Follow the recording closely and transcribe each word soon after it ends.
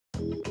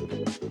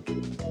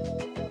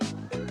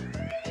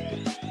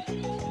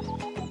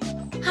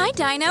Hi,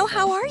 Dino.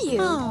 How are you?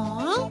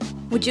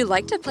 Aww. Would you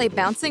like to play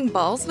bouncing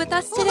balls with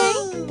us today?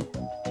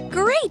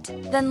 Great!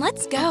 Then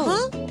let's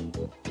go.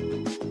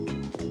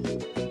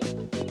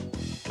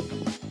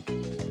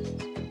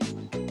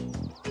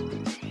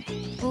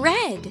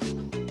 Red.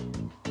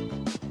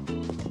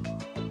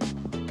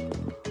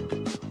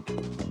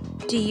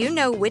 Do you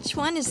know which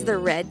one is the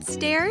red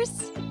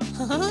stairs?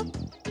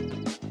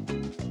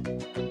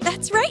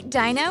 That's right,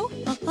 Dino.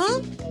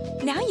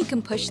 Now you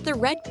can push the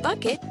red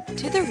bucket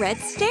to the red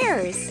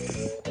stairs.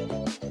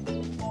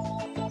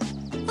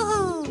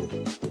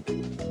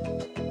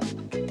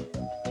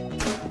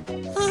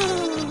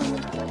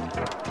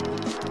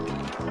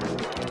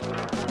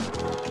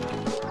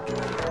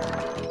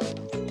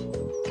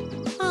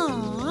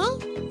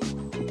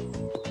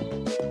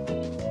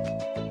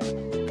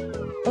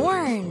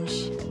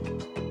 Orange.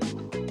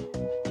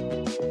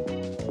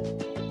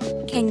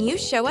 Can you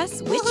show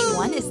us which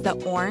one is the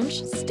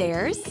orange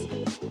stairs?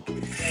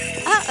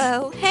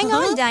 Uh-oh, hang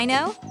on,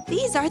 Dino.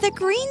 These are the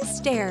green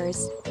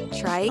stairs.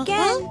 Try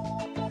again.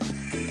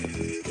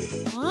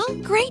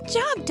 Great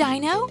job,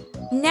 Dino.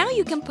 Now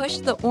you can push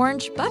the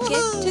orange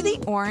bucket to the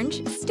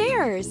orange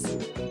stairs.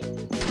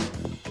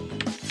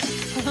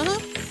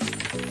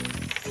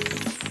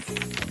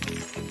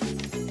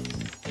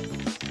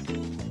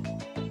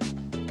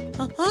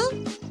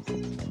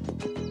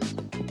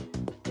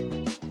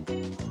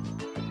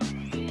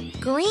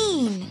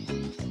 Green.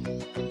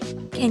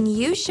 Can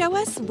you show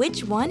us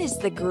which one is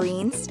the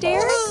green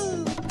stairs?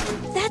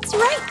 That's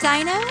right,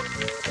 Dino.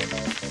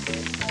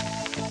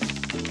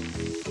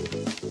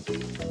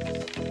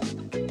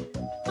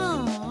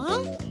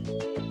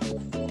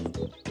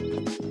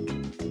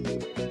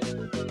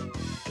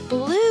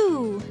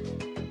 Blue.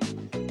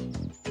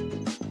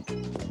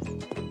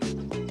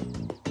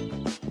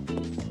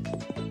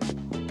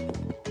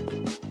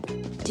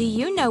 Do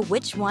you know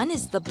which one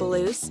is the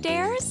blue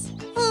stairs?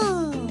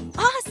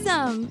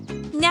 Awesome!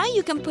 Now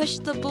you can push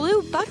the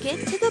blue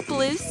bucket to the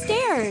blue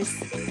stairs.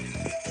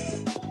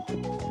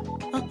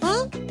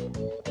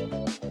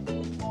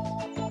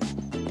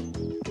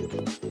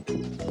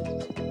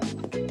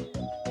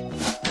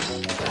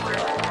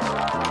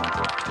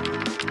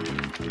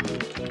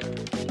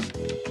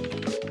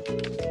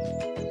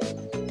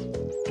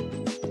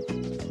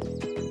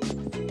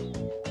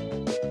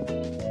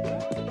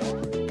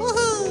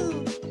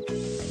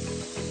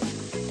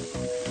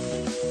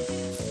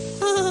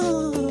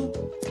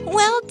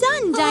 Well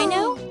done,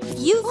 Dino!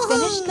 You've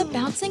finished the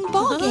bouncing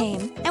ball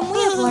game, and we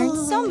have learned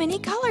so many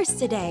colors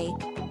today.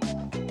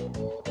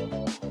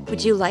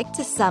 Would you like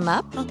to sum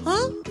up?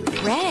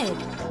 Red.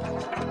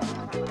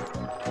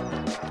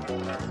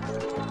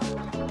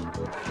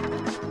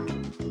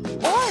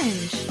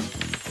 Orange.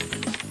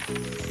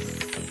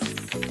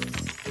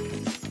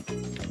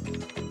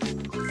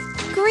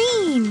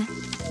 Green.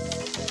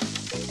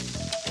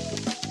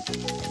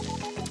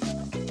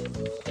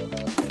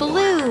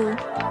 Blue.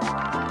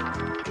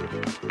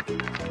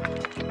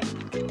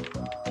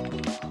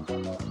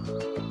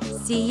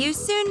 See you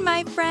soon,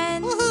 my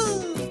friends.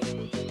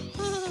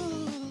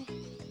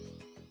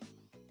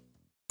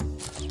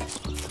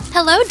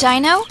 Hello,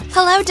 Dino.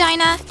 Hello,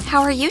 Dinah.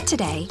 How are you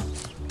today?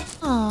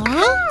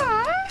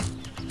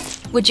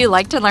 Would you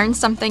like to learn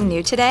something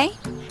new today?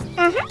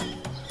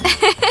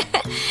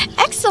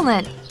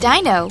 Excellent.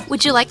 Dino,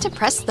 would you like to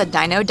press the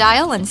Dino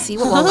dial and see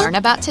what we'll learn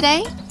about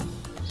today?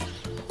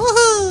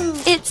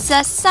 It's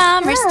a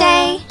summer's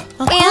day,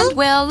 and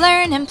we'll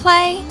learn and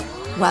play.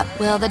 What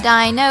will the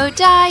Dino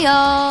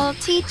dial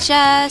teach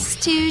us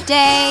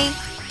today?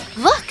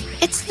 Look,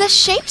 it's the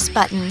Shapes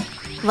button.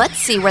 Let's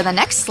see where the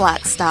next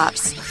slot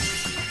stops.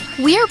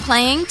 We're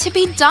playing to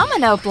be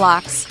domino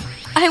blocks.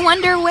 I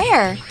wonder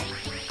where.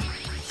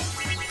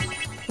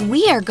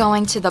 We are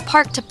going to the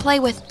park to play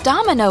with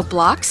domino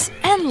blocks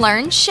and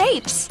learn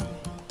shapes.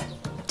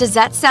 Does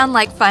that sound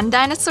like fun,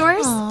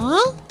 dinosaurs?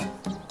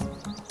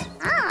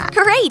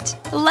 Great!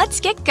 Let's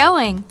get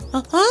going.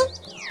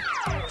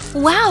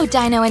 Wow,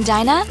 Dino and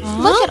Dinah,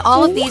 look at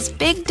all of these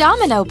big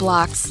domino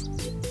blocks.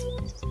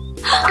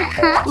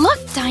 Look,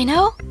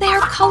 Dino, they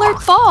are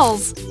colored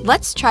balls.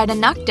 Let's try to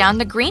knock down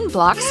the green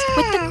blocks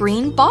with the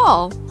green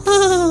ball.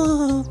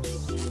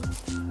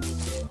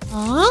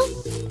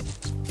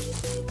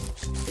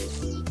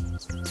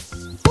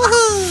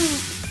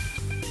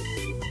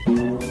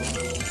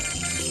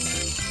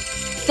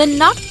 The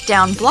knocked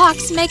down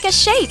blocks make a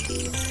shape.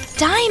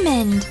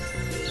 Diamond.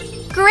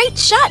 Great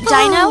shot,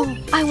 Dino.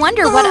 I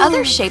wonder what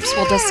other shapes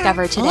we'll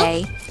discover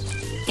today.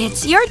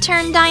 It's your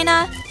turn,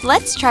 Dinah.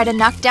 Let's try to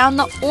knock down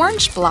the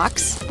orange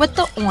blocks with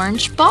the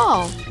orange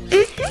ball.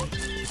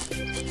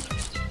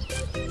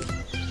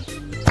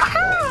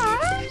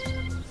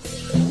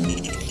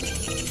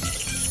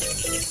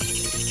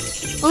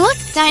 Look,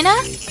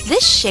 Dinah.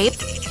 This shape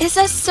is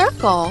a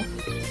circle.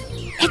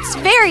 It's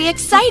very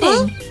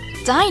exciting.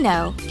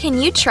 Dino, can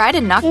you try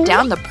to knock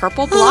down the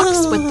purple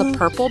blocks with the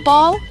purple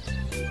ball?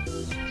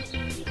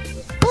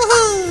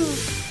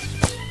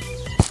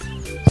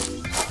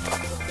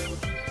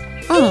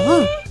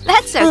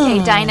 That's okay,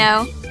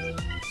 Dino.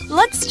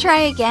 Let's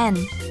try again.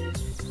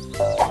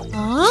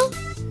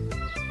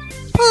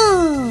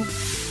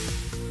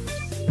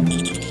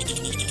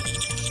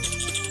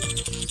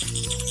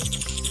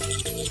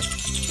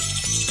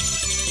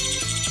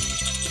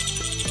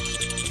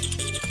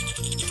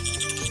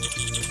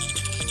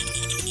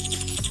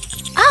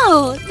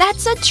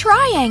 It's a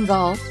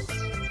triangle.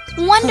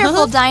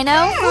 Wonderful,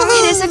 Dino.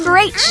 It is a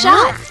great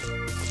shot.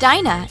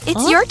 Dinah,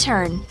 it's your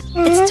turn.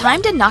 It's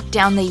time to knock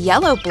down the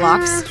yellow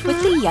blocks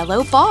with the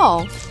yellow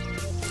ball.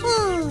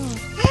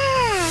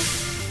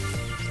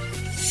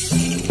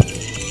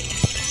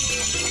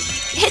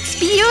 It's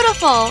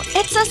beautiful.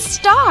 It's a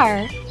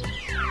star.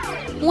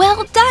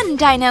 Well done,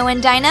 Dino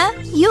and Dinah.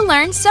 You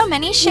learned so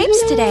many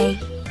shapes today.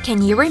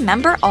 Can you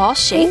remember all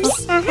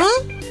shapes?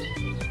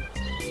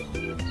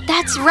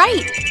 That's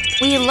right.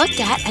 We looked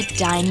at a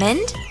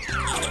diamond,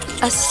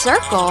 a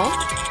circle,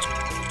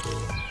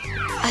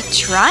 a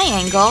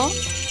triangle,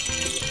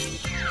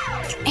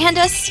 and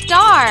a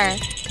star.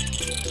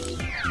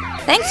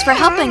 Thanks for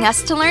helping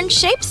us to learn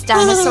shapes,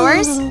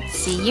 dinosaurs.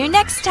 See you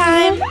next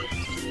time.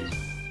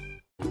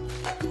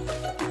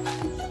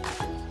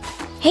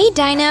 Hey,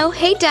 Dino.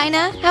 Hey,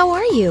 Dinah. How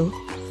are you?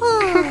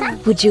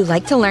 Would you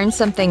like to learn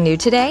something new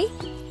today?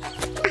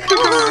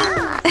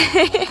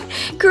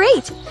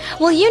 Great.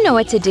 Well, you know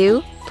what to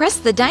do. Press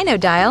the Dino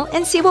dial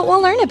and see what we'll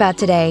learn about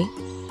today.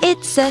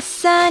 It's a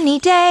sunny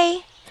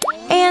day,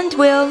 and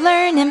we'll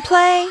learn and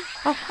play.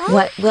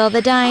 What will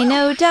the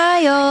Dino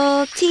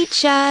dial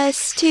teach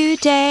us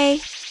today?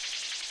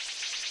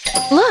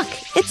 Look,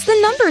 it's the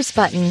numbers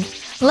button.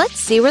 Let's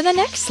see where the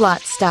next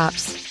slot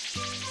stops.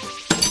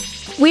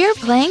 We're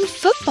playing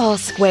football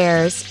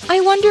squares. I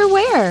wonder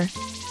where?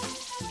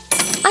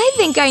 I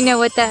think I know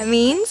what that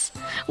means.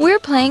 We're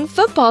playing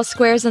football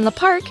squares in the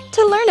park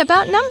to learn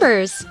about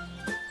numbers.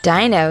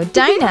 Dino,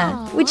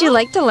 Dinah, would you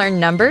like to learn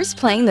numbers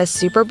playing the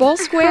Super Bowl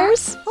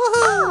squares?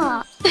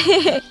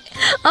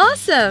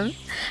 Awesome!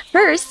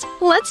 First,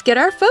 let's get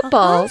our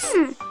footballs.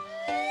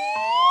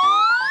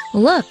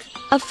 Look,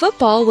 a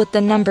football with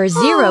the number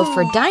 0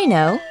 for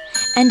Dino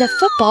and a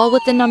football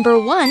with the number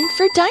 1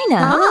 for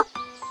Dinah.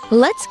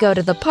 Let's go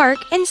to the park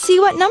and see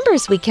what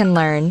numbers we can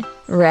learn.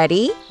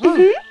 Ready?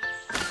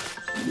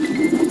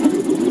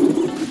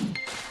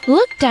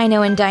 Look,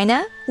 Dino and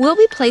Dinah, we'll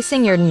be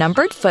placing your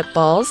numbered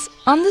footballs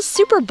on the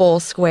Super Bowl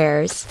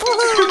squares.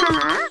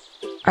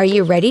 Are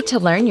you ready to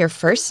learn your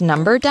first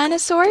number,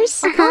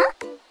 dinosaurs?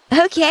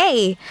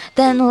 Okay,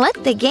 then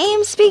let the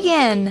games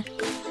begin.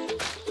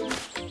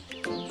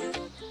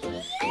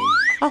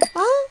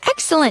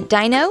 Excellent,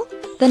 Dino.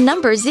 The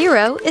number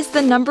 0 is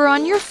the number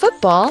on your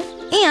football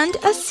and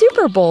a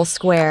Super Bowl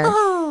square.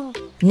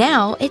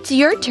 Now it's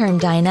your turn,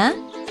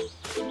 Dinah.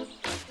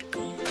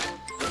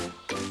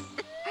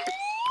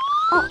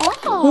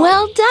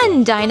 Well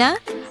done, Dinah.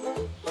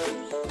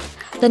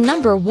 The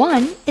number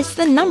 1 is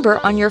the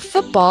number on your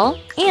football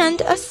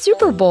and a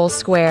Super Bowl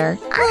square.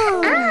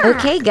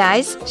 Okay,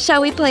 guys,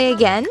 shall we play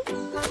again?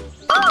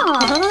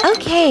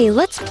 Okay,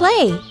 let's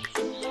play.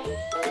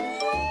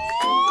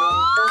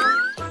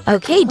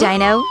 Okay,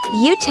 Dino,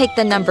 you take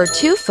the number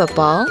 2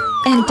 football,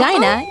 and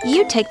Dinah,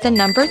 you take the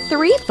number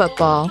 3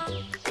 football.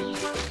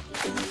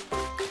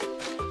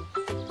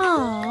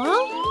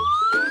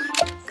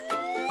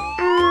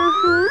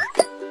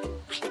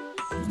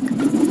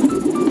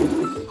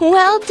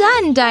 Well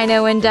done,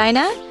 Dino and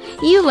Dinah.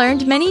 You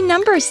learned many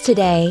numbers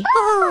today.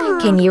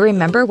 Can you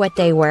remember what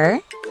they were?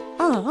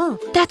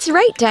 That's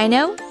right,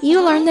 Dino.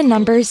 You learned the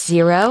numbers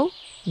 0,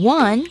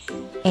 1,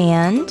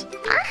 and...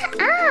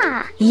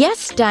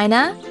 Yes,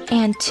 Dinah,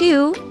 and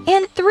 2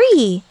 and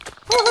 3.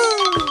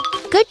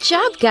 Good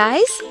job,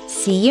 guys.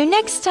 See you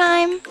next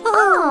time.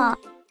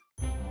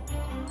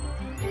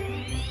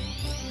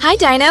 Hi,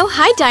 Dino.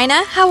 Hi,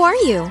 Dinah. How are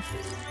you?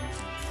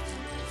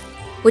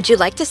 Would you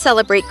like to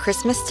celebrate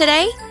Christmas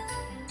today?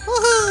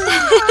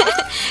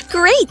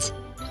 Great!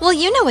 Well,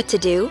 you know what to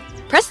do.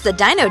 Press the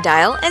Dino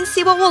dial and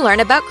see what we'll learn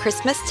about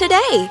Christmas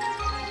today.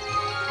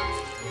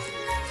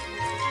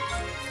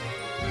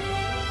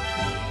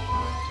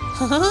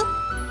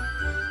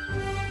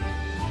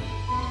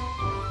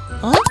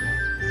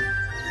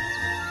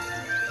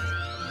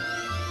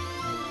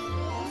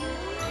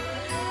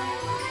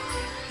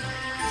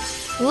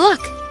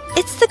 Look,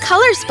 it's the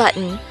colors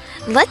button.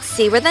 Let's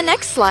see where the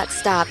next slot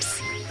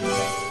stops.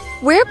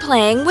 We're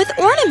playing with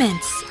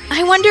ornaments.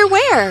 I wonder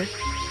where?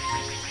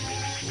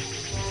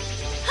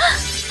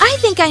 I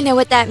think I know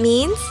what that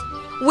means.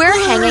 We're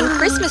hanging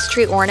Christmas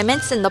tree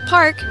ornaments in the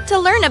park to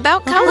learn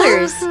about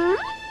colors.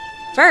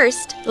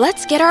 First,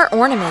 let's get our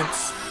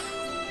ornaments.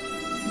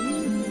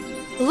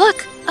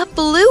 Look, a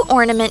blue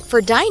ornament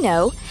for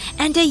Dino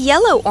and a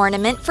yellow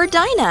ornament for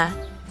Dinah.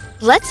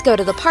 Let's go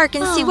to the park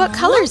and see what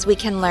colors we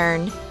can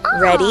learn.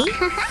 Ready?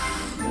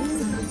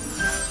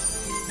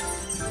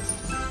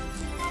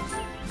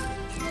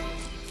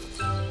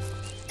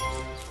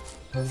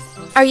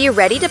 Are you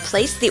ready to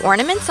place the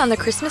ornaments on the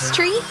Christmas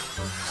tree?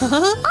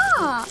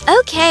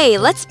 Okay,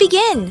 let's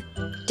begin.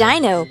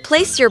 Dino,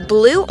 place your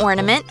blue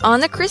ornament on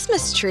the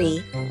Christmas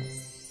tree.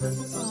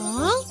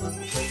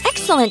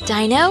 Excellent,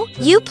 Dino.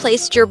 You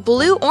placed your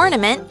blue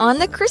ornament on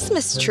the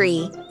Christmas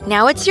tree.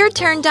 Now it's your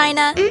turn,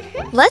 Dinah.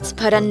 Let's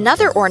put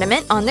another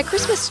ornament on the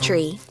Christmas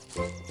tree.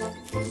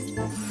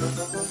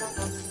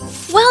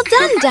 Well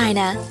done,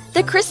 Dinah.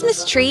 The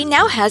Christmas tree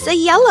now has a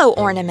yellow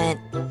ornament.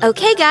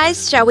 Okay,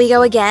 guys, shall we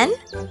go again?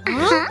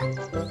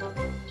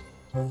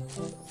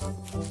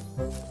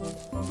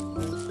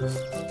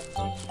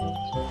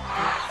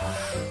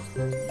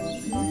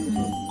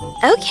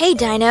 Okay,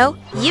 Dino,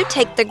 you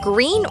take the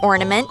green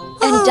ornament,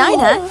 and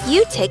Dinah,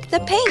 you take the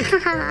pink.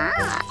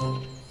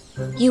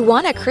 You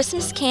want a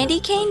Christmas candy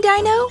cane,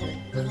 Dino?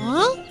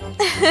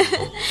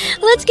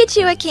 Let's get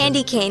you a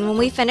candy cane when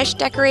we finish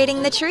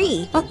decorating the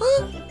tree.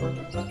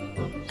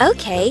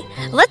 Okay,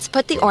 let's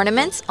put the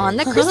ornaments on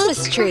the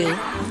Christmas tree.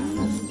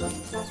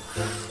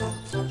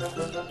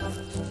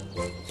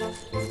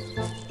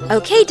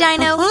 Okay,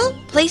 Dino,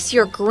 place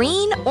your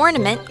green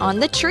ornament on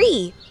the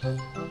tree.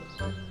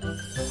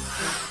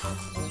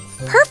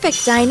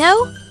 Perfect,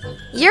 Dino.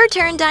 Your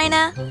turn,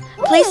 Dinah.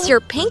 Place your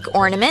pink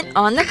ornament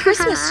on the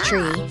Christmas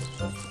tree.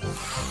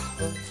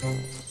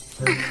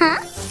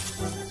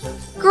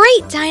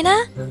 Great,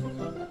 Dinah.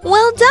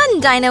 Well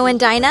done, Dino and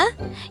Dinah.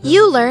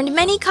 You learned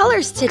many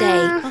colors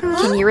today.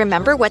 Can you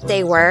remember what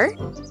they were?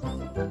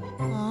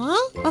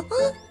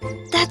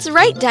 That's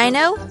right,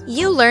 Dino.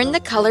 You learned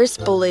the colors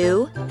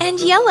blue and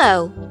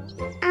yellow.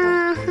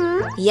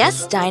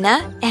 Yes,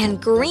 Dinah,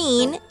 and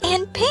green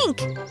and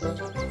pink.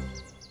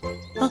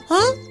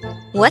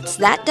 What's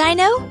that,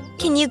 Dino?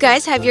 Can you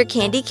guys have your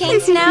candy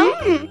canes now?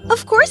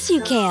 Of course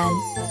you can.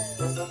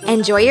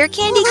 Enjoy your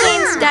candy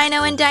canes,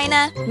 Dino and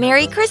Dinah.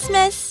 Merry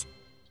Christmas!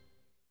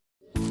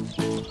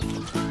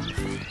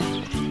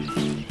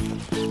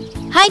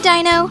 Hi,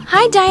 Dino.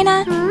 Hi,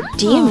 Dinah.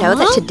 Do you know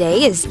that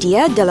today is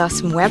Dia de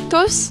los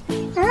Muertos?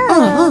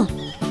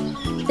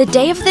 The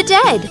Day of the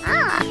Dead.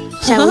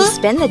 Shall we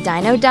spin the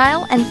Dino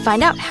dial and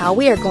find out how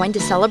we are going to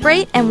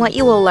celebrate and what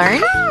you will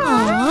learn?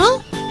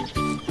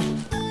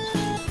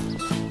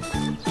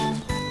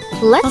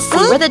 Let's see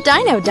where the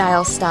Dino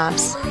dial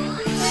stops.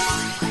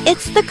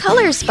 It's the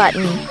colors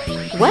button.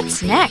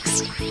 What's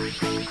next?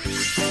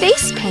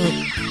 Face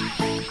paint.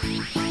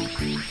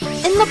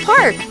 In the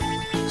park.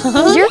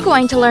 You're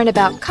going to learn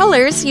about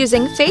colors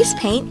using face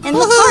paint in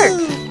the park.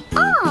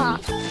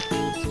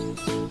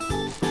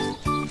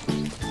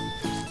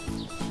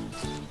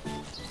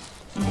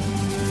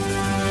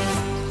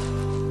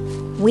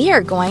 We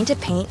are going to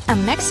paint a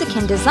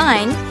Mexican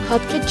design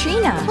called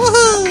Katrina.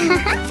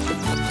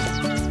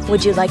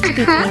 Would you like to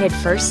be painted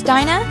first,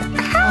 Dinah?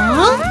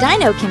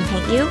 Dino can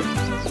paint you.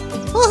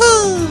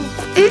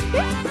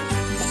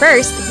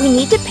 First, we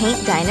need to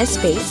paint Dinah's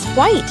face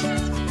white.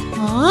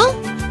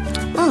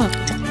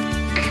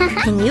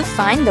 Can you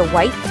find the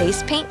white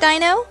face paint,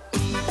 Dino?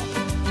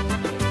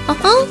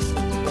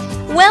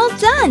 Well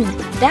done!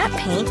 That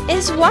paint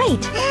is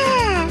white.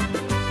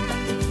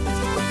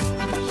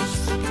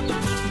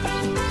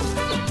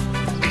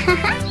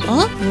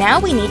 Now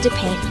we need to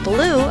paint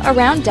blue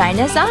around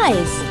Dinah's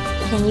eyes.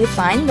 Can you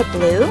find the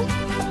blue?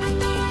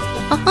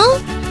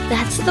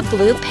 That's the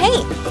blue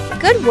paint.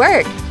 Good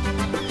work.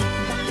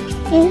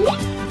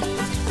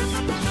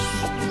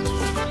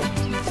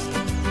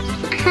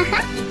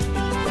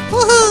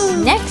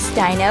 Next,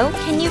 Dino,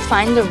 can you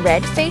find the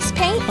red face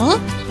paint?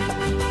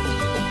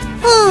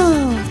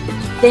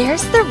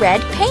 There's the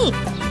red paint.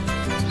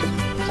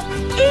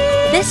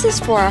 This is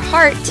for a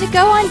heart to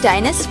go on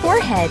Dinah's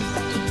forehead.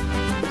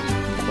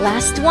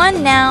 Last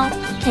one now.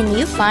 Can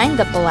you find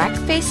the black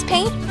face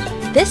paint?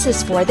 This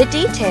is for the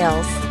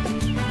details.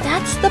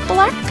 That's the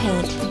black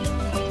paint.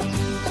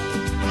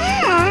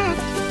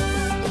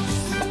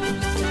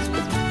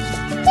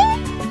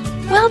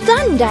 Well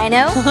done,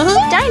 Dino.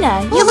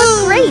 Dinah, you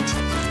look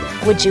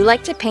great. Would you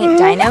like to paint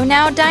Dino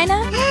now,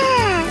 Dinah?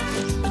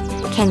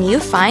 Can you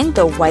find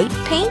the white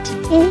paint?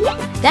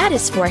 That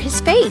is for his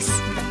face.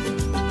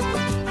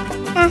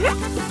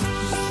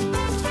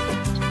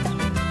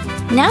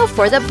 Now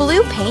for the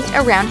blue paint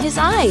around his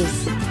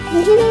eyes.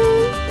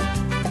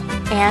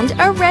 And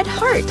a red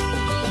heart.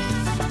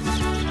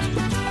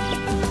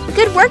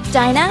 Good work,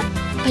 Dinah.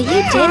 But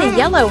you did a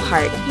yellow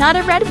heart, not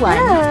a red one.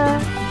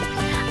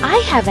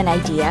 I have an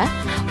idea.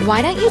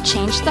 Why don't you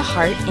change the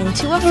heart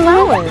into a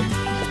flower?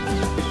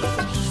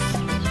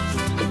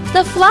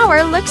 The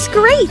flower looks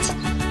great.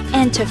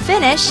 And to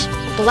finish,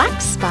 black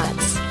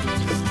spots.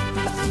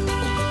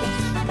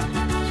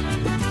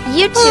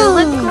 You two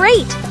look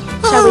great.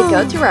 Shall we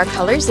go through our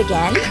colors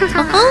again?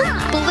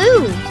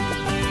 Blue,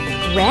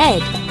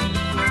 red,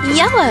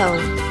 yellow,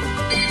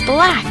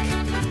 black,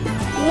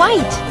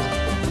 white.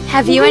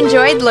 Have you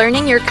enjoyed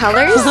learning your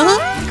colors?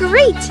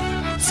 Great!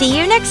 See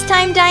you next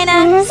time,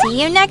 Dinah.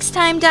 See you next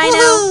time,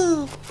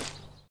 Dino.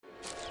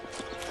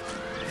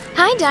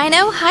 Hi,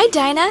 Dino. Hi,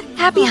 Dinah.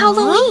 Happy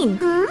Halloween.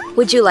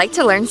 Would you like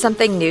to learn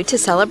something new to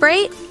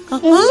celebrate?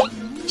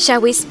 Shall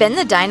we spin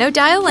the Dino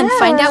dial and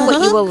find out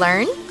what you will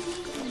learn?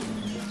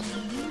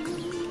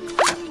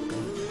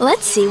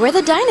 Let's see where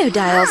the Dino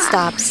dial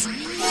stops.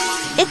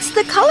 It's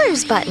the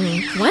colors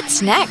button.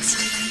 What's next?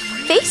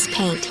 Face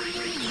paint.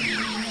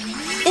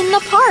 In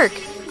the park.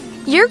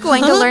 You're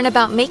going to learn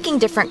about making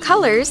different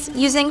colors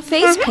using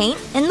face paint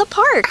in the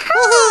park.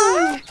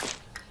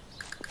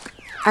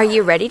 Are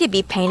you ready to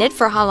be painted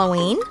for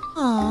Halloween?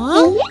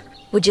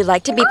 Would you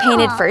like to be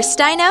painted first,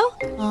 Dino?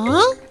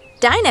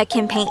 Dinah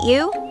can paint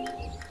you.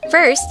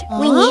 First,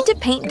 we need to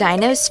paint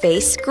Dino's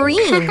face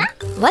green.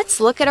 Let's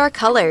look at our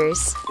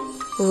colors.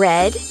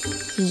 Red,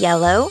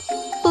 yellow,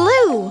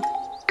 blue.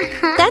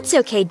 That's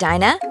okay,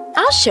 Dinah.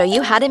 I'll show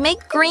you how to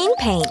make green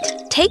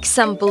paint. Take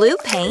some blue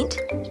paint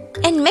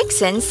and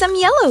mix in some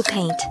yellow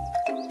paint.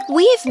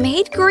 We've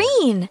made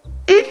green.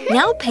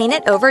 Now paint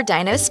it over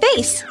Dino's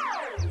face.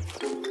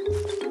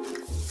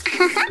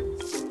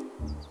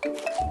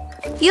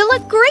 You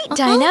look great,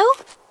 Dino.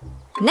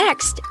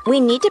 Next, we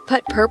need to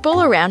put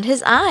purple around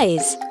his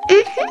eyes.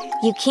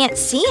 You can't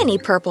see any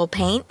purple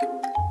paint.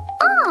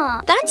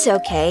 That's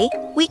okay.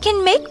 We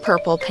can make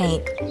purple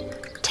paint.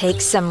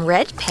 Take some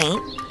red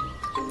paint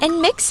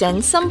and mix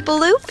in some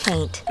blue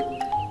paint.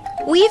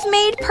 We've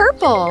made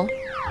purple.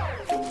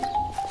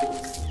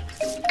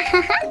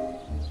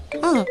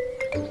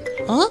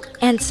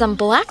 And some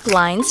black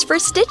lines for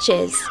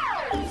stitches.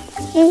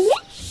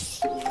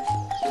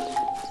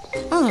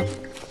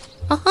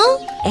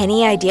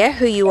 Any idea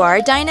who you are,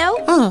 Dino?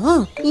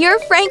 You're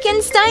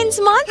Frankenstein's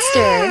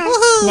monster.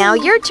 Now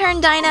your turn,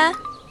 Dinah.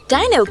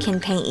 Dino can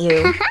paint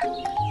you.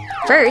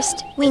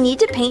 First, we need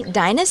to paint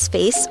Dinah's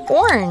face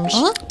orange.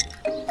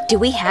 Do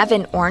we have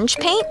an orange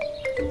paint?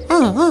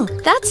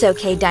 That's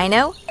okay,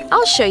 Dino.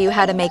 I'll show you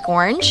how to make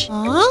orange.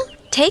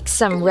 Take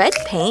some red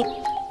paint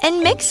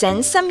and mix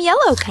in some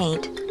yellow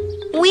paint.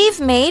 We've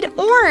made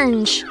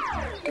orange.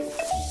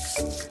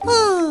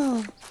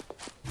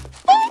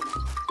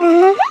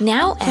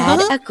 Now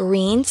add a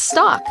green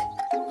stalk.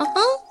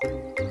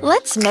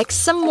 Let's mix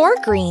some more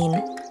green.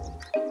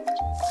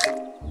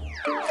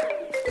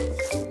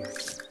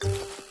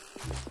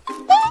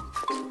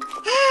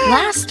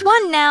 Last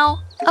one now,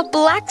 a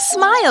black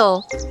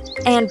smile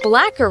and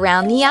black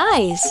around the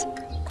eyes.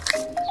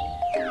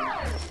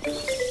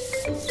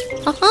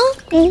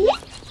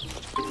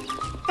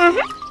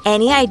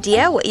 Any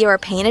idea what you are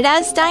painted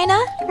as,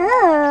 Dinah?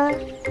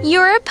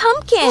 You're a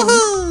pumpkin.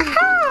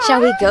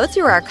 Shall we go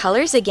through our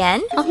colors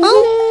again?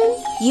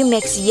 You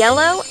mix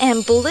yellow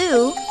and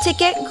blue to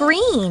get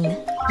green.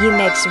 You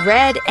mix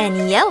red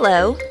and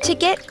yellow to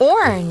get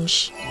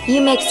orange.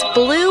 You mix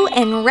blue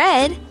and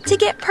red to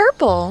get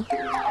purple.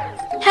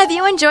 Have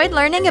you enjoyed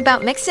learning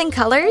about mixing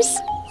colors?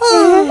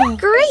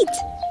 Great!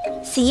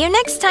 See you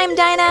next time,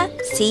 Dinah.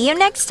 See you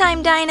next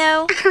time,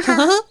 Dino.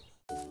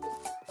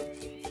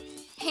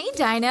 Hey,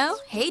 Dino.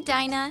 Hey,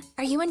 Dinah.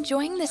 Are you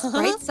enjoying this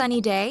bright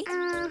sunny day?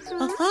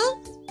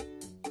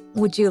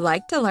 Would you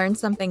like to learn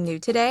something new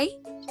today?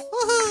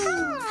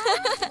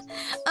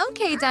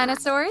 Okay,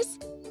 dinosaurs.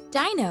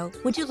 Dino,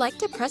 would you like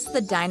to press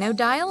the Dino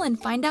dial and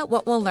find out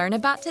what we'll learn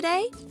about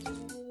today?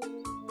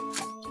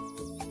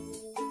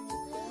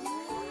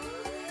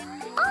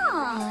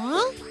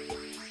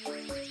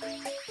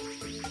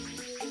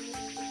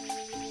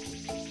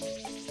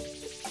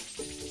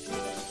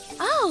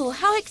 Oh,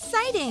 how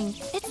exciting!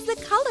 It's the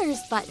colors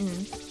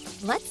button.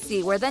 Let's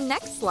see where the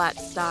next slot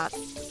stops.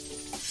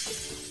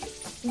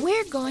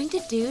 We're going to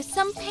do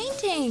some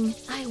painting.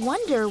 I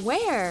wonder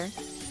where.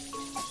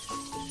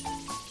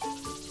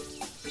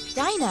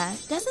 Dinah,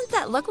 doesn't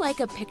that look like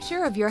a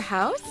picture of your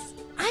house?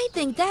 I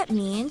think that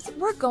means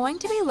we're going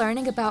to be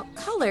learning about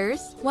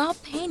colors while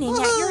painting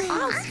at your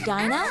house,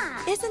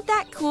 Dinah. Isn't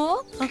that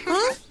cool?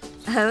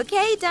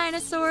 Okay,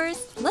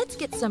 dinosaurs. Let's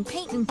get some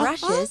paint and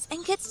brushes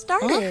and get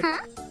started.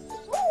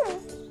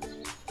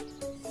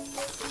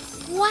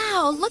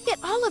 Wow, look at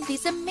all of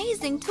these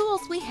amazing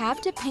tools we have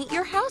to paint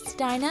your house,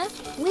 Dinah.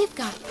 We've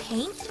got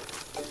paint,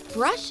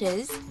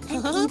 brushes,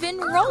 and even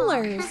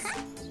rollers.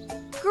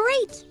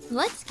 Great,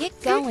 let's get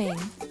going.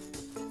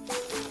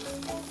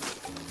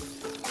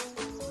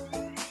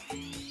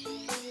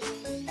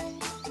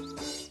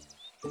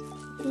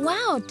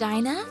 Wow,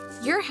 Dinah,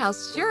 your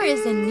house sure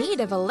is in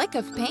need of a lick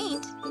of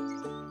paint.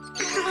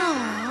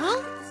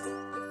 Aww.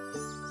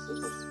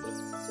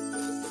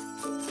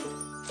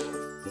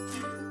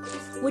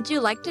 Would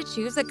you like to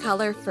choose a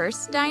color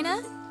first,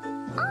 Dinah?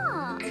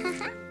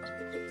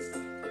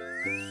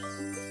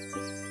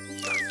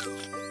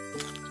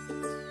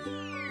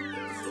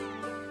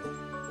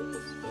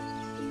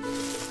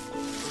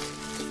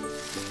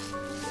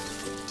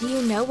 Do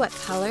you know what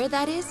color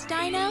that is,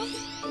 Dino?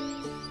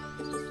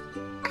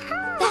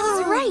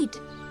 That's right!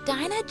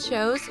 Dinah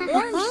chose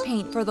orange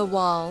paint for the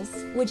walls.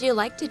 Would you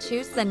like to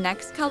choose the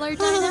next color,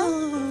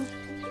 Dino?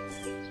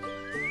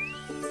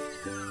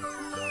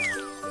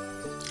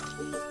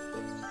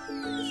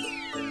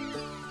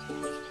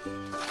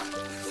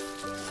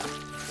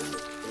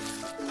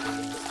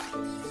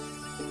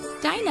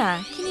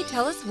 Dinah, can you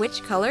tell us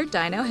which color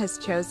Dino has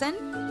chosen?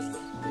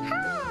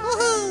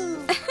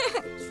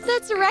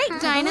 That's right,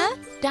 Dinah.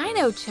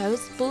 Dino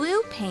chose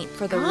blue paint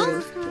for the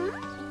roof.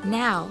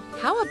 Now,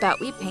 how about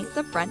we paint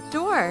the front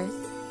door?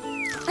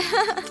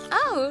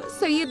 Oh,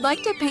 so you'd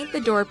like to paint the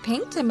door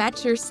pink to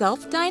match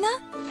yourself, Dinah?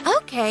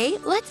 Okay,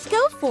 let's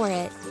go for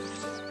it.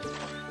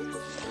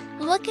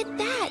 Look at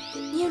that.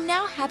 You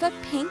now have a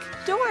pink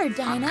door,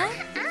 Dinah.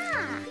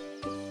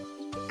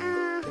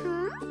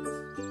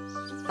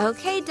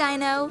 Okay,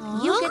 Dino,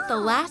 you get the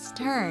last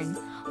turn.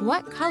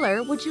 What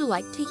color would you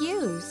like to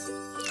use?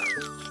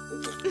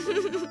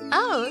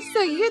 Oh,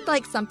 so you'd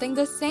like something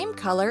the same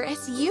color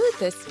as you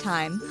this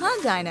time,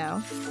 huh,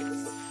 Dino?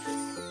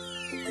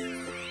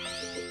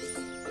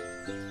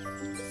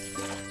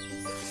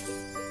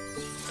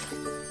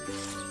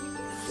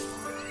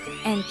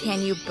 And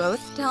can you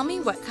both tell me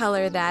what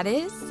color that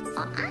is?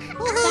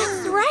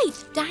 That's right!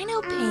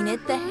 Dino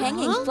painted the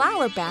hanging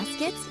flower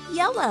baskets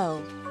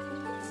yellow.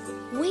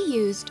 We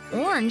used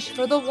orange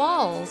for the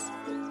walls,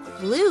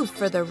 blue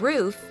for the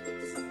roof,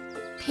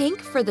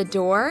 pink for the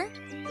door,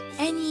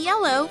 and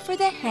yellow for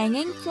the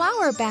hanging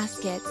flower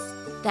baskets.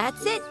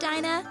 That's it,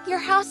 Dinah. Your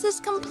house is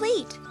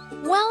complete.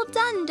 Well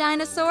done,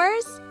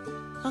 dinosaurs.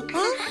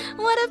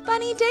 What a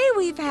funny day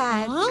we've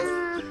had.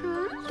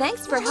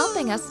 Thanks for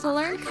helping us to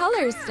learn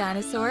colors,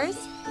 dinosaurs.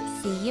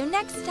 See you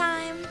next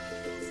time.